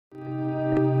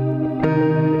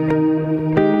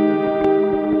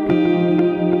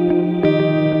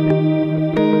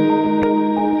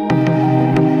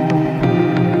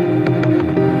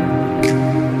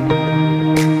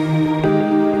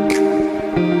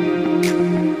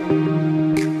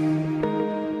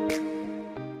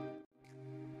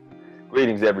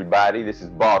everybody? This is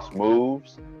Boss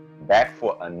Moves, back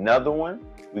for another one.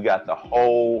 We got the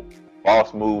whole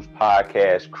Boss Moves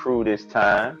podcast crew this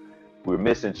time. We're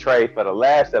missing Trey for the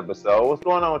last episode. What's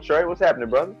going on, Trey? What's happening,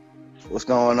 brother? What's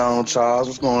going on, Charles?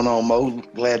 What's going on, Mo?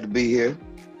 Glad to be here.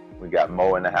 We got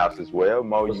Mo in the house as well.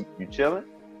 Mo, you chilling?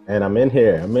 And I'm in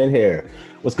here.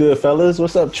 What's good, fellas?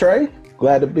 What's up, Trey?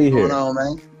 Glad to be here. What's going on,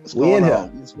 man? What's going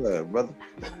on? What's good, brother?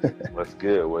 What's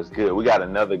good? We got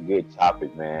another good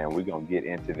topic, man. We're going to get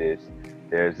into this.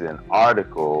 There's an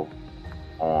article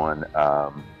on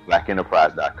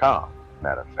blackenterprise.com,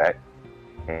 matter of fact.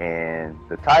 And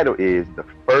the title is The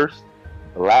First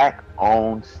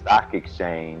Black-Owned Stock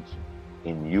Exchange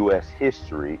in U.S.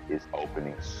 History is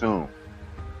Opening Soon.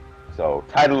 So,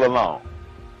 title alone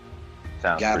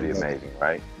sounds pretty amazing,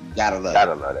 right? Gotta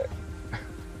love that.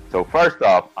 So first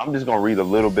off, I'm just gonna read a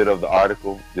little bit of the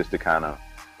article just to kind of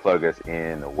plug us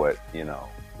in or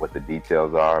what the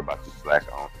details are about this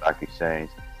black-owned stock exchange.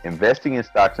 Investing in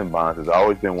stocks and bonds has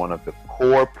always been one of the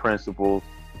core principles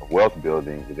of wealth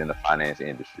building within the finance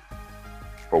industry.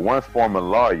 For one former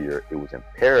lawyer, it was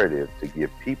imperative to give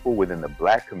people within the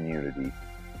black community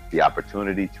the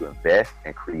opportunity to invest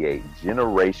and create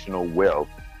generational wealth.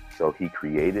 So he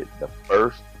created the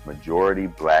first majority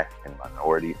black and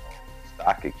minority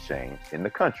stock exchange in the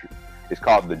country. It's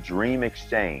called the Dream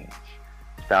Exchange,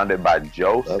 founded by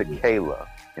Joe Cicala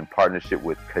in partnership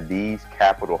with Cadiz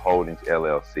Capital Holdings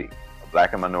LLC, a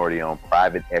black and minority owned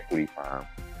private equity firm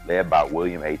led by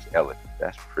William H. Ellis.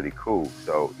 That's pretty cool.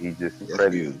 So he just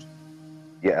credited.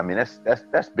 Yeah, I mean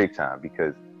that's big time,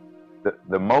 because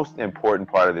the most important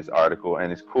part of this article,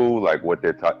 and it's cool, like what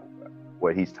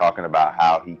he's talking about,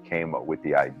 how he came up with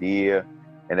the idea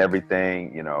and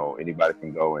everything. Anybody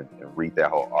can go and read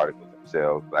that whole article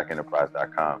themselves,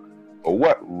 blackenterprise.com. But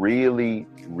what really,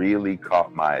 really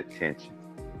caught my attention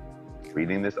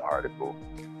reading this article,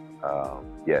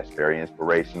 yes, very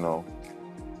inspirational,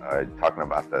 talking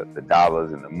about the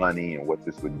dollars and the money and what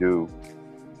this would do.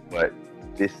 But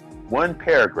this one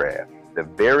paragraph, the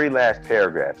very last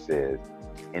paragraph says,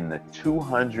 in the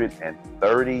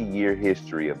 230-year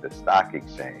history of the stock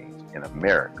exchange in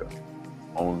America,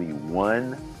 only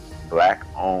one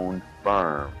black-owned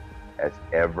firm has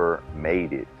ever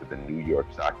made it to the New York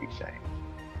Stock Exchange.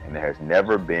 And there has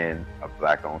never been a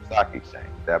black-owned stock exchange.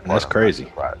 That's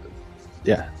crazy.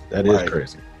 Yeah, that is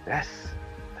crazy. That's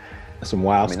some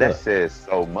wild stuff. That says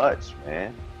so much,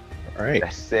 man. All right.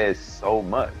 That says so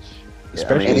much.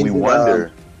 Especially we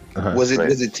wonder... Was it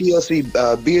TLC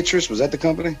Beatrice? Was that the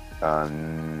company?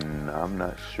 I'm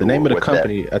not sure. The name of the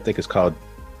company, I think, is called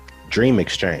Dream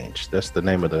Exchange. That's the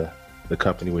name of the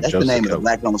company with Joseph. That's the name of the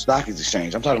black-owned stock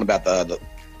exchange. I'm talking about the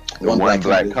one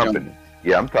black company.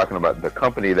 Yeah, I'm talking about the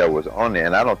company that was on there,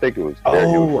 and I don't think it was there.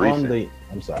 It was recent.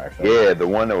 I'm sorry. Yeah, the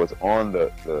one that was on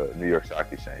the New York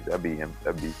Stock Exchange. That'd be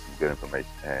some good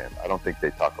information, and I don't think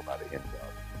they talk about it in there.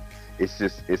 It's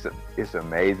just it's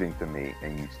amazing to me,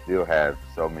 and you still have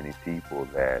so many people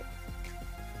that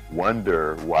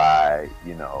wonder why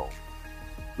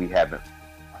we haven't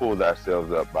pulled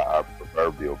ourselves up by our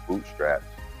proverbial bootstraps,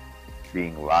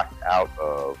 being locked out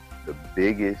of the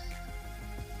biggest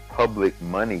public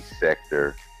money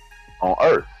sector on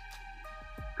earth.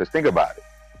 Because think about it,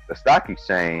 the stock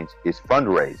exchange is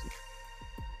fundraising.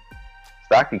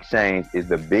 Stock exchange is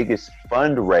the biggest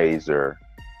fundraiser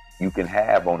you can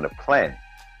have on the planet,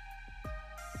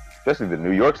 especially the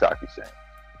New York Stock Exchange.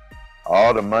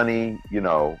 All the money,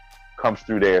 comes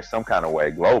through there some kind of way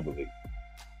globally.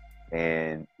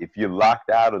 And if you're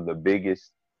locked out of the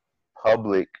biggest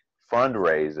public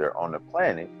fundraiser on the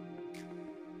planet,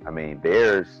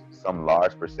 there's some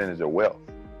large percentage of wealth.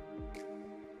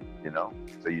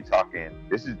 So you're talking.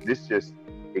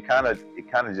 It kind of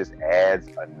just adds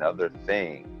another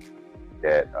thing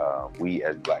that we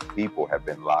as black people have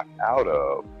been locked out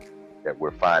of, that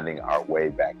we're finding our way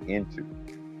back into.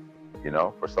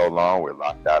 For so long we're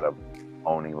locked out of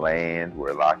owning land,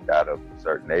 we're locked out of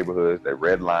certain neighborhoods. They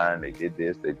redline, they did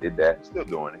this, they did that, still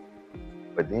doing it.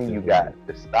 But then you got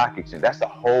the stock exchange. That's a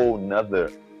whole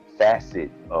nother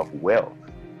facet of wealth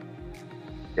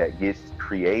that gets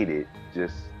created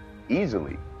just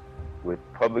easly with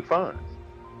public funds.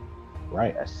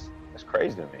 Right. That's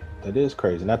crazy to me. It is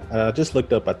crazy. And I just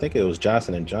looked up, I think it was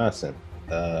Johnson & Johnson,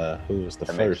 who was the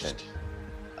first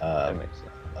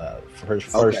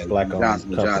black-owned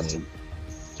company. Johnson.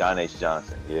 John H.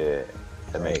 Johnson, yeah.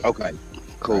 Right. Okay,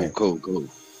 cool.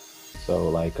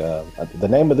 So, the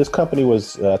name of this company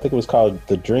was, I think it was called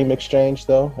the Dream Exchange,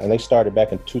 though, and they started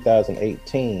back in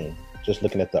 2018. Just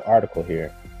looking at the article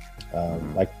here,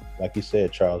 like you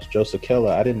said, Charles, Joe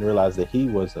Cicala, I didn't realize that he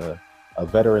was a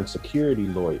veteran security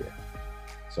lawyer.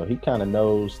 So he kind of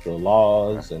knows the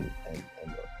laws and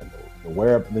the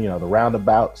where, the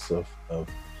roundabouts of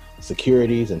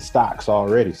securities and stocks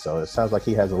already. So it sounds like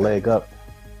he has a leg up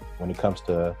when it comes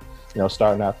to,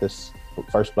 starting out this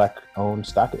first black-owned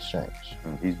stock exchange.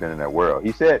 He's been in that world.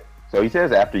 He says,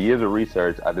 after years of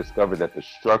research, I discovered that the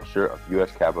structure of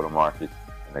U.S. capital markets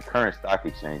and the current stock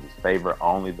exchanges favor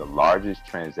only the largest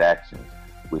transactions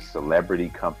with celebrity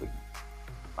companies.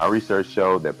 My research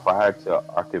showed that prior to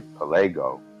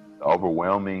Archipelago, the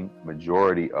overwhelming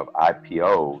majority of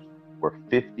IPOs were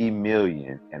 50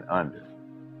 million and under.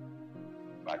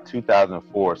 By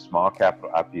 2004, small capital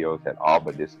IPOs had all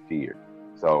but disappeared.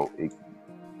 So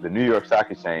the New York Stock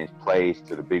Exchange plays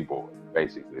to the big boys,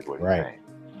 basically, is what he's saying.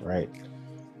 Right.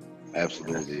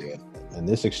 Absolutely, yeah. And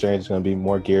this exchange is going to be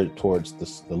more geared towards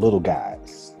the little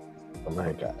guys,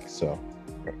 So,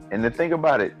 and think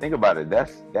about it.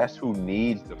 That's who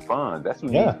needs the funds. That's who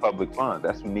needs public funds.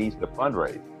 That's who needs the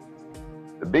fundraising.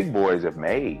 The big boys have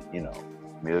made,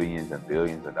 millions and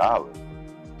billions of dollars.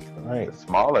 Right. The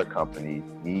smaller companies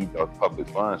need those public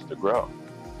funds to grow.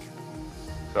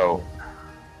 So,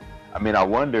 I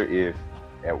wonder if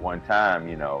at one time,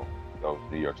 those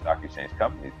New York Stock Exchange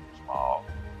companies were small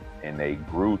and they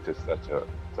grew to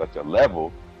such a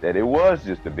level that it was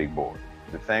just the big boys.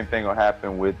 The same thing will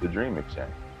happen with the Dream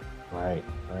Exchange. Right.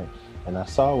 And I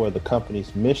saw where the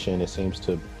company's mission, it seems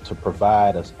to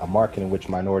provide a market in which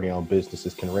minority-owned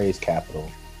businesses can raise capital.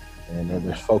 And then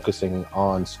they're focusing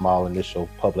on small initial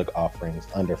public offerings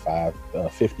under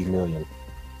 50 million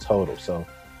total. So,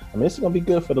 this is going to be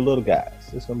good for the little guys.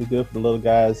 It's going to be good for the little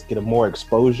guys, get them more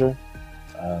exposure,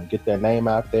 get their name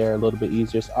out there a little bit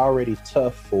easier. It's already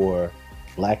tough for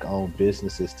black-owned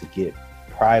businesses to get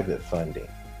private funding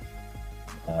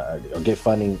or get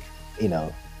funding,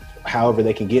 however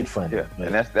they can get funding. Yeah, but,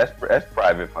 and that's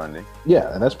private funding.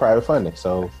 Yeah, and that's private funding.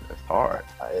 So that's hard.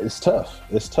 It's tough.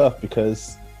 It's tough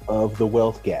because of the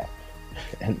wealth gap.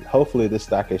 And hopefully this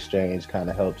stock exchange kind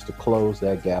of helps to close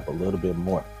that gap a little bit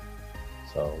more.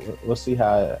 So we'll see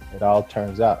how it all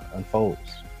turns out,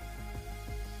 unfolds.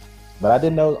 But I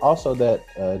didn't know also that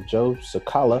Joe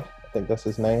Sakala, I think that's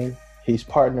his name, he's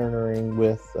partnering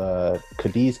with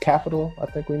Cadiz Capital, I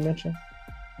think we mentioned.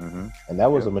 Mm-hmm. And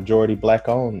that was a majority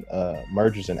black-owned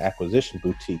mergers and acquisition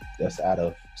boutique that's out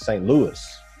of St. Louis.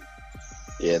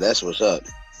 Yeah, that's what's up.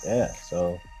 Yeah,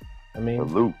 so, the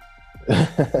loop.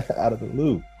 out of the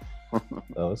loop.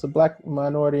 So it's a black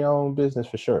minority-owned business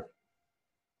for sure.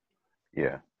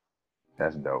 Yeah,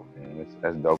 that's dope, man.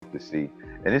 That's dope to see.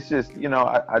 And it's just,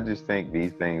 I just think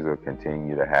these things will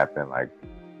continue to happen. Like,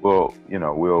 we'll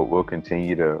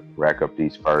continue to rack up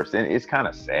these firsts. And it's kind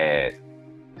of sad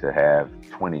to have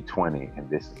 2020 and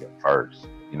this is a first.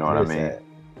 You know what I mean? Sad.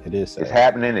 It is sad. It's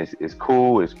happening. It's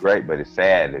cool. It's great, but it's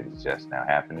sad that it's just now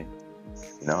happening.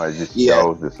 It just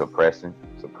shows the suppression.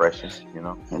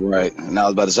 Right. And I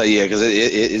was about to say, because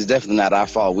it's definitely not our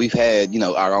fault. We've had,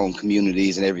 our own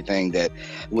communities and everything that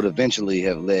would eventually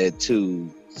have led to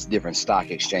different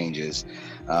stock exchanges.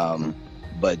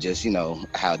 But just,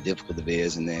 how difficult it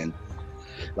is. And then,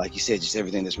 like you said, just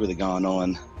everything that's really gone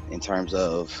on in terms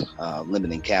of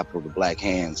limiting capital to black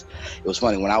hands. It was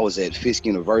funny, when I was at Fisk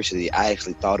University, I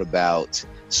actually thought about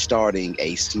starting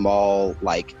a small,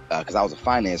 because I was a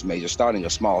finance major, starting a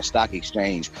small stock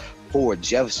exchange for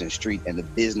Jefferson Street and the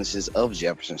businesses of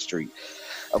Jefferson Street.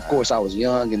 Of course, I was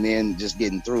young, and then just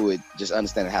getting through it, just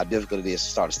understanding how difficult it is to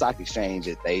start a stock exchange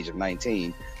at the age of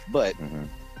 19. But,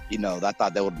 I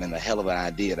thought that would have been a hell of an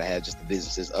idea to have just the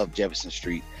businesses of Jefferson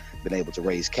Street been able to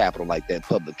raise capital like that,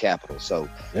 public capital. So,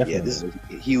 Definitely. This is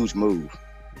a huge move.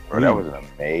 Bro, that was an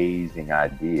amazing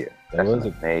idea. That's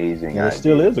an amazing idea. It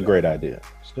still is a great idea.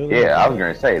 I was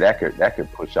going to say that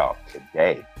could push off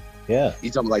today. Yeah.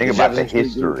 You talking like think about the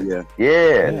history.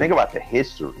 Yeah. Think about the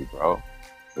history, bro.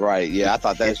 Right. Yeah. I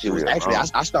thought that shit was actually.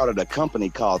 I started a company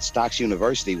called Stocks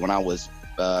University when I was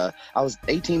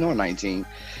 18 or 19.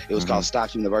 It was called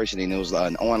Stocks University, and it was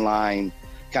an online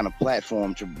kind of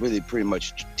platform to really pretty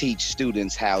much teach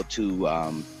students how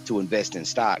to invest in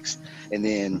stocks, and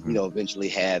then eventually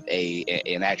have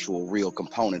an actual real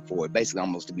component for it, basically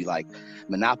almost to be like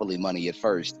monopoly money at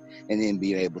first, and then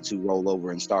being able to roll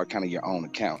over and start kind of your own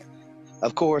account.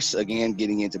 Of course, again,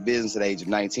 getting into business at the age of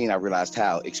 19, I realized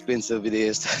how expensive it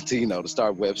is to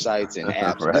start websites and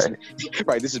apps.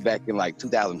 Right. This is back in like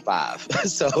 2005.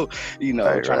 So,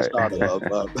 trying to start a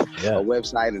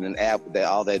website and an app with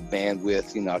all that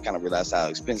bandwidth, I kind of realized how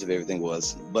expensive everything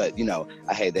was. But,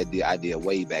 I had that idea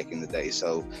way back in the day.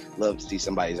 So love to see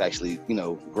somebody who's actually,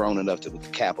 grown enough with the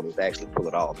capital to actually pull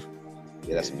it off.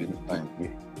 Yeah, that's a beautiful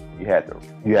thing. You had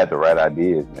the right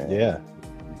ideas, man. Yeah.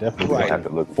 definitely We're gonna have to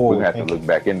look. We're gonna have to look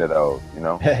back into those. You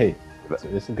know. Hey,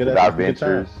 it's a good. With our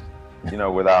ventures, you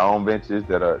know, with our own ventures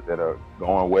that are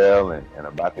going well and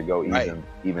about to go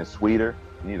even sweeter.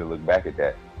 We need to look back at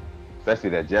that,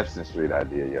 especially that Jefferson Street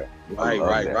idea. Yeah.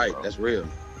 Right. That's real.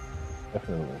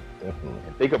 Definitely.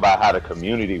 And think about how the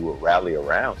community will rally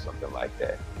around something like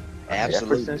that.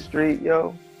 Absolutely. Jefferson Street,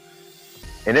 yo.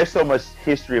 And there's so much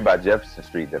history about Jefferson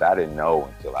Street that I didn't know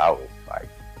until I was like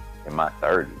in my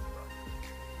 30s. Bro.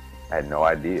 I had no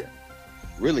idea.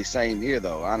 Really, same here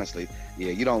though. Honestly,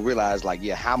 yeah, you don't realize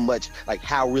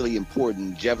how really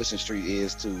important Jefferson Street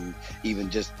is to even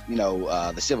just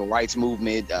the civil rights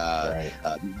movement,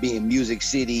 being Music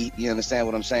City. You understand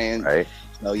what I'm saying? Right.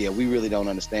 So yeah, we really don't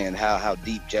understand how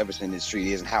deep Jefferson Street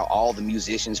is and how all the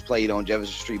musicians played on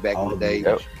Jefferson Street back in the day.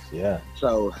 Yep. Yeah.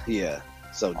 So yeah.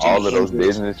 So all of those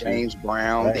businesses, James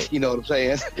Brown, you know what I'm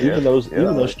saying? Even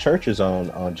those churches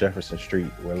on Jefferson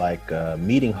Street were like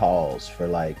meeting halls for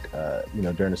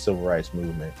during the civil rights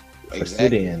movement for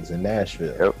sit-ins in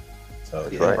Nashville. Yep. So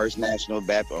First National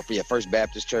Baptist, First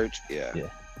Baptist Church. Yeah.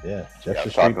 Jefferson I was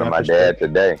Street talking to my dad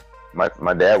today.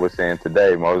 My dad was saying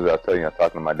today, Moses, I'll tell you, I'm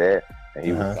talking to my dad, and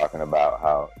he was talking about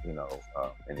how I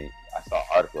saw an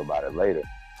article about it later.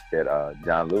 That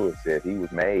John Lewis said he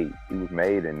was made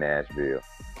in Nashville,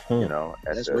 at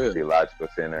the Theological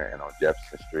Center and on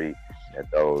Jefferson Street,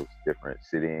 at those different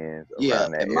sit-ins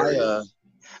around that area.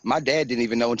 My dad didn't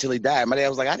even know until he died. My dad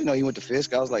was like, I didn't know he went to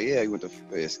Fisk. I was like, yeah, he went to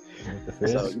Fisk. So,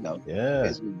 Fisk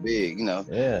was big,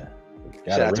 Yeah.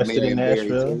 Got arrested in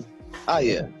Nashville. Oh,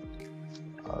 yeah.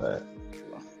 All that.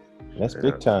 That's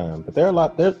big time. But there's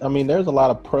a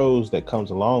lot of pros that comes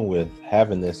along with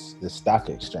having this stock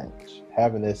exchange.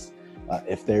 Having this,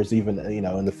 if there's even,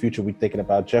 in the future, we're thinking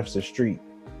about Jefferson Street,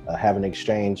 having an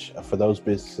exchange for those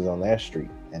businesses on that street.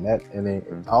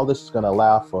 And all this is going to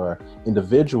allow for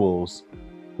individuals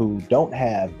who don't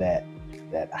have that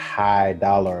high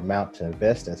dollar amount to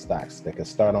invest in stocks that can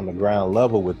start on the ground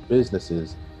level with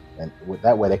businesses. And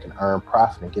that way they can earn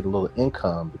profit and get a little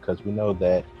income, because we know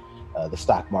that the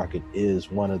stock market is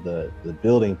one of the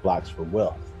building blocks for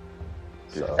wealth.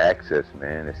 It's access,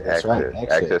 man. It's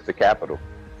access to capital.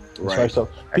 That's right. So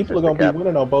people are going to be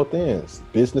winning on both ends.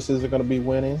 Businesses are going to be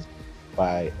winning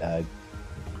by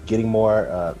getting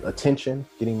more attention,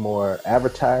 getting more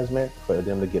advertisement for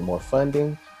them to get more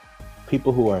funding.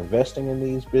 People who are investing in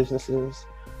these businesses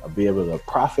will be able to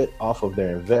profit off of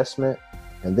their investment.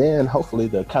 And then hopefully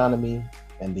the economy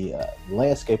and the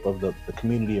landscape of the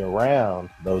community around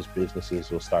those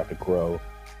businesses will start to grow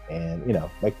and,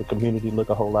 make the community look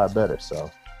a whole lot better. So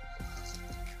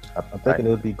I'm thinking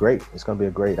it'll be great. It's going to be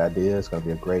a great idea. It's going to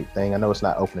be a great thing. I know it's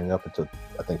not opening up until,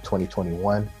 I think,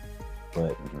 2021,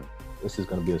 but this is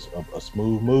going to be a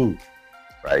smooth move.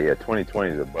 Right, yeah,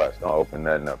 2020 is a bust. Don't open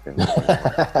nothing up in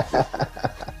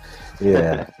 2020.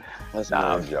 Yeah.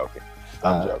 I'm joking.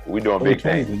 We're doing big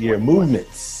things. The year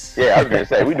movements. Yeah, I was going to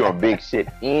say, we're doing big shit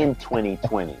in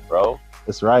 2020, bro.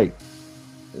 That's right.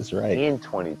 In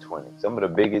 2020. Some of the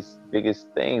biggest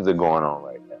things are going on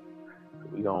right now.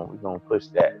 We're gonna push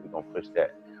that.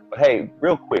 But hey,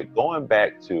 real quick, going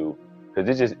back to,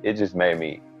 because it just made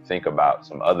me think about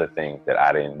some other things that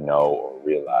I didn't know or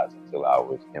realize until I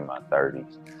was in my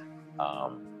 30s.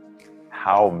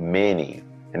 How many,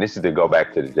 and this is to go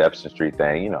back to the Jefferson Street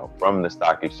thing, from the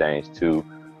stock exchange to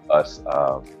us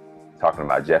talking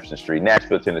about Jefferson Street,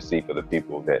 Nashville, Tennessee, for the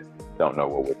people that don't know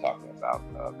what we're talking about.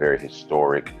 A very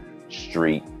historic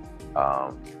street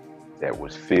that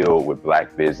was filled with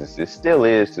Black businesses, still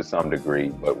is to some degree,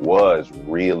 but was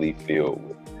really filled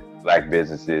with Black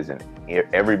businesses, and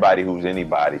everybody who's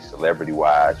anybody,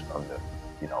 celebrity-wise, from the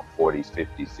 40s,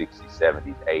 50s, 60s,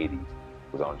 70s, 80s,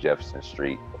 was on Jefferson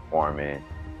Street performing,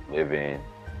 living,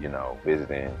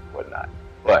 visiting, whatnot.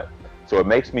 But so it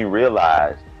makes me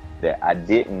realize that I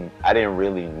didn't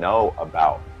really know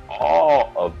about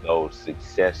all of those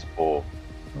successful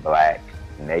Black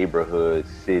neighborhoods,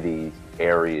 cities,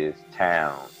 areas,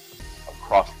 towns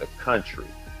across the country.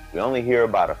 We only hear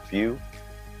about a few.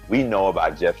 We know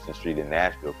about Jefferson Street in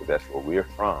Nashville because that's where we're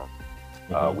from.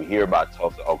 We hear about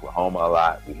Tulsa, Oklahoma a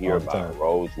lot. We hear about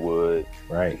Rosewood.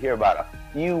 Right. We hear about a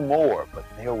few more, but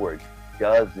there were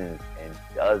dozens and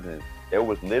dozens. There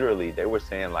was literally, they were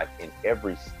saying like in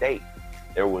every state,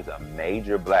 there was a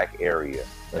major Black area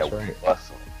that was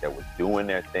bustling, that was doing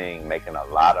their thing, making a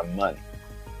lot of money,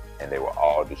 and they were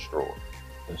all destroyed.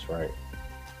 That's right.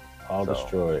 All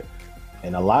destroyed.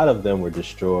 And a lot of them were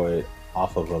destroyed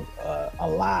off of a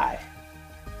lie.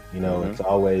 It's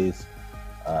always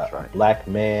a Black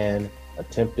man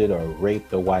attempted or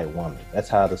raped a white woman. That's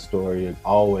how the story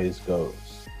always goes.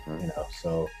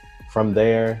 So from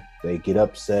there, they get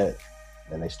upset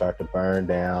and they start to burn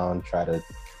down, try to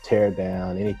tear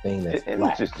down anything that's It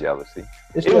black. was just jealousy.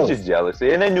 It's It was just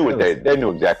jealousy, and they knew they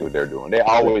knew exactly what they're doing. They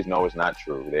always know it's not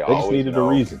true. They always just needed know. a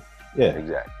reason. Yeah,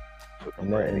 Exactly.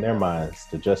 in their minds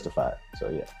to justify it. So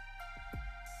yeah.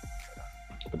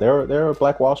 But there are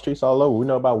Black Wall Streets all over. We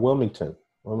know about Wilmington,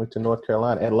 North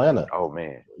Carolina, Atlanta. Oh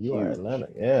man, You are Atlanta,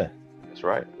 yeah. That's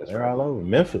right. They're all over.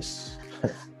 Memphis,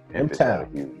 M-Town.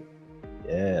 Huge.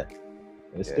 Yeah,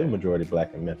 it's still majority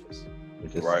black in Memphis.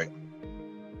 Right.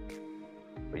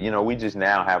 But you know, we just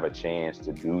now have a chance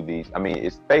to do these. I mean,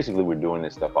 it's basically we're doing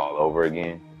this stuff all over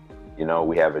again. You know,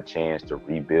 we have a chance to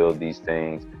rebuild these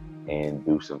things and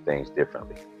do some things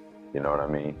differently. You know what I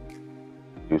mean?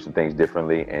 Do some things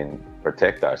differently and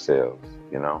protect ourselves.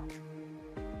 You know,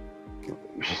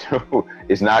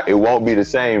 it won't be the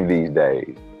same these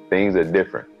days. Things are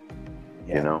different.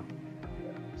 Yeah. You know.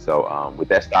 So with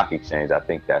that stock exchange, I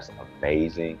think that's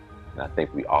amazing, and I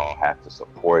think we all have to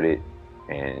support it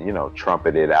and, you know,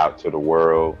 trumpet it out to the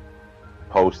world,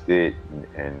 post it,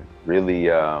 and really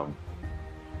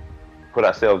put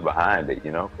ourselves behind it.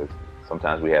 You know, because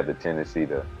sometimes we have the tendency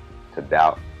to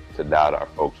doubt our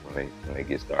folks when they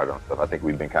get started on stuff. I think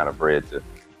we've been kind of bred to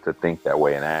think that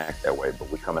way and act that way,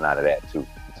 but we're coming out of that too.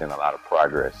 We've seen a lot of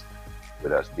progress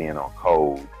with us being on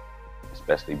code,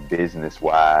 especially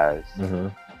business-wise. Mm-hmm.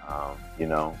 You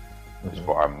know, as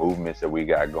for our movements that we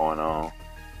got going on,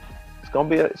 it's gonna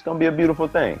be a beautiful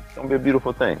thing. It's gonna be a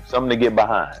beautiful thing. Something to get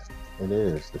behind. It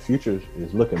is. The future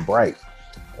is looking bright,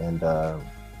 and I'm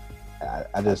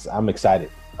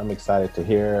excited. I'm excited to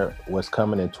hear what's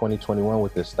coming in 2021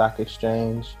 with the stock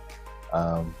exchange.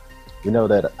 We know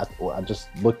that I just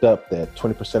looked up that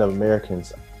 20% of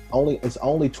Americans it's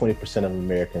only 20% of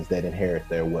Americans that inherit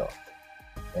their wealth,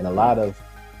 and a lot of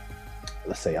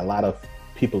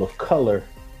people of color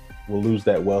will lose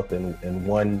that wealth in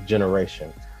one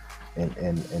generation, and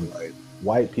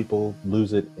white people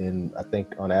lose it in, I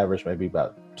think on average maybe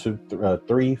about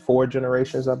 3-4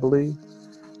 generations, I believe.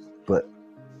 But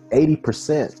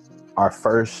 80% are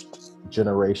first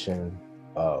generation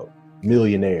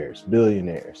millionaires,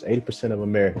 billionaires. 80% of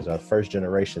Americans are first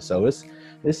generation. So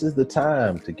this is the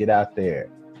time to get out there,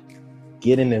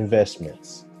 get in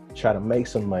investments, try to make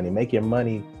some money, make your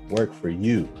money work for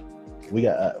you. We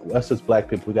got us as black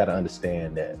people, we got to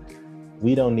understand that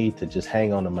we don't need to just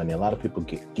hang on to money. A lot of people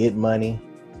get money,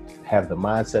 have the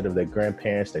mindset of their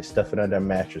grandparents. They stuff it under their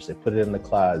mattress, they put it in the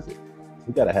closet.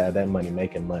 We got to have that money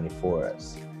making money for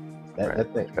us.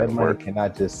 That money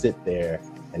cannot just sit there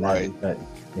and not do nothing,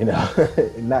 you know,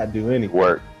 and not do anything.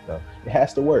 Work. So it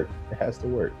has to work. It has to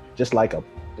work. Just like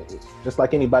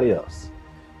anybody else.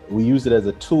 We use it as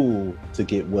a tool to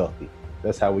get wealthy.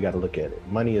 That's how we got to look at it.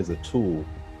 Money is a tool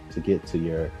to get to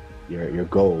your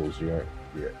goals, your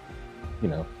you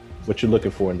know, what you're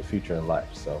looking for in the future in life.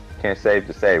 So can't save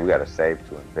to save. We got to save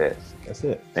to invest. That's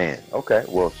it. Man, okay.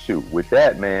 Well, shoot. With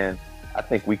that, man, I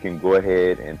think we can go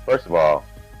ahead and, first of all,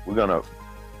 we're going to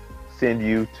send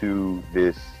you to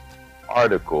this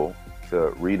article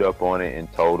to read up on it in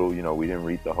total. You know, we didn't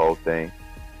read the whole thing.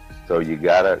 So you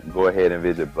got to go ahead and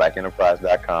visit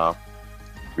blackenterprise.com.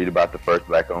 Read about the first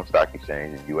black-owned stock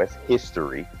exchange in U.S.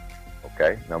 history.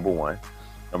 Okay, number one.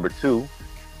 Number two,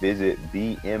 visit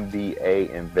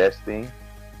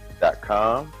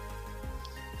bmbainvesting.com.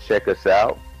 Check us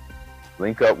out.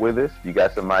 Link up with us. If you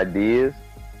got some ideas,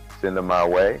 send them our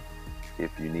way.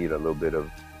 If you need a little bit of,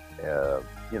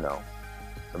 you know,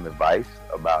 some advice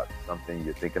about something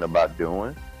you're thinking about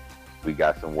doing, we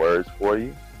got some words for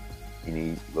you. You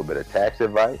need a little bit of tax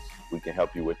advice, we can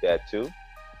help you with that too.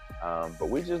 But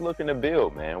we're just looking to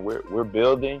build, man. We're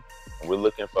building, and we're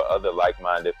looking for other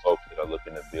like-minded folks that are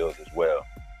looking to build as well.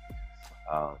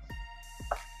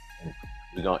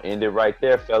 We're going to end it right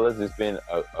there, fellas. It's been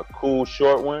a cool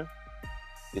short one.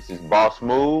 This is Boss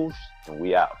Moves, and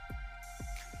we out.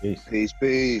 Peace.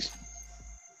 Peace.